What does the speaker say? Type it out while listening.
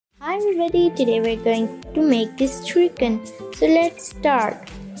everybody, today we're going to make this shuriken. So let's start.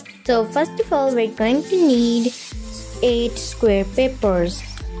 So first of all, we're going to need 8 square papers.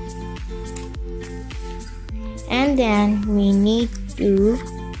 And then we need to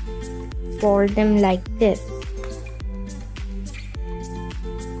fold them like this.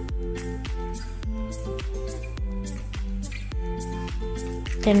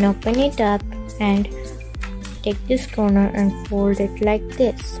 Then open it up and take this corner and fold it like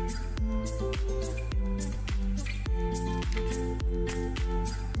this.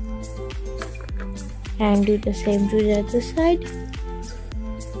 And do the same to the other side.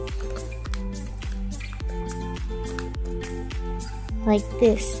 Like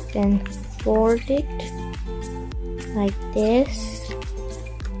this. Then fold it like this.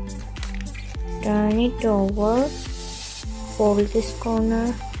 Turn it over. Fold this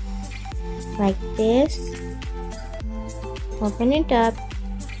corner like this. Open it up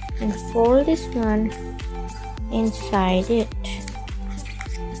and fold this one inside it.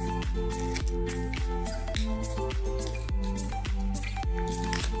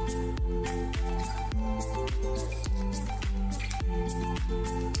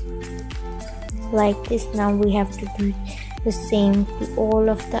 Like this. Now we have to do the same to all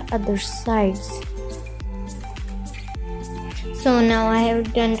of the other sides. So now I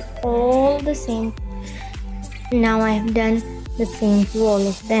have done all the same. Now I have done the same to all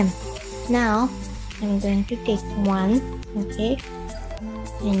of them. Now I'm going to take one, okay,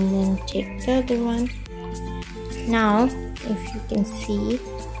 and then take the other one. Now if you can see,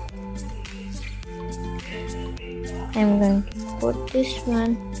 I'm going to put this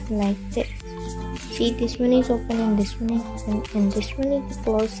one like this. See, this one is open and this one is open and this one is the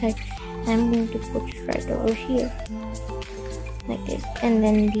closed side. I'm going to put it right over here like this, and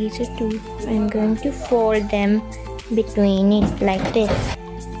then these are two. I'm going to fold them between it like this,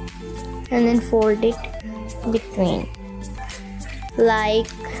 and then fold it between like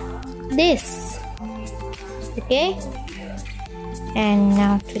this, okay. And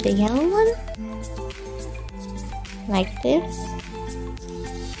now to the yellow one like this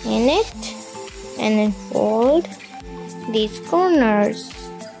in it, and then fold these corners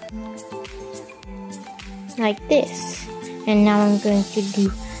like this. And now I'm going to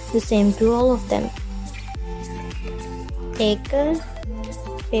do the same to all of them. Take a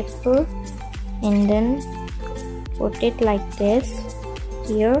paper and then put it like this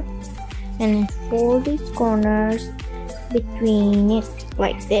here, and fold these corners between it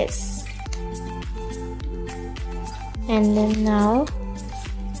like this. And then now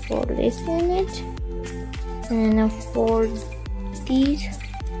fold this in it, and now fold these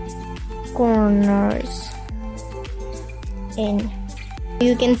corners in.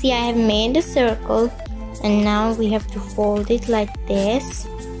 You can see I have made a circle, and now we have to fold it like this,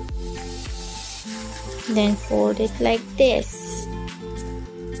 then fold it like this.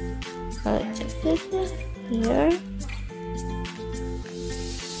 Here,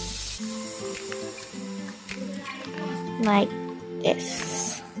 like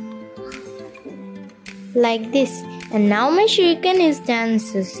this, like this. And now my shuriken is done.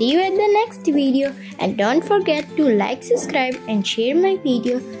 So see you at the next video, and don't forget to like, subscribe and share my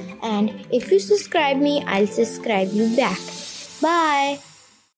video, and if you subscribe me, I'll subscribe you back. Bye.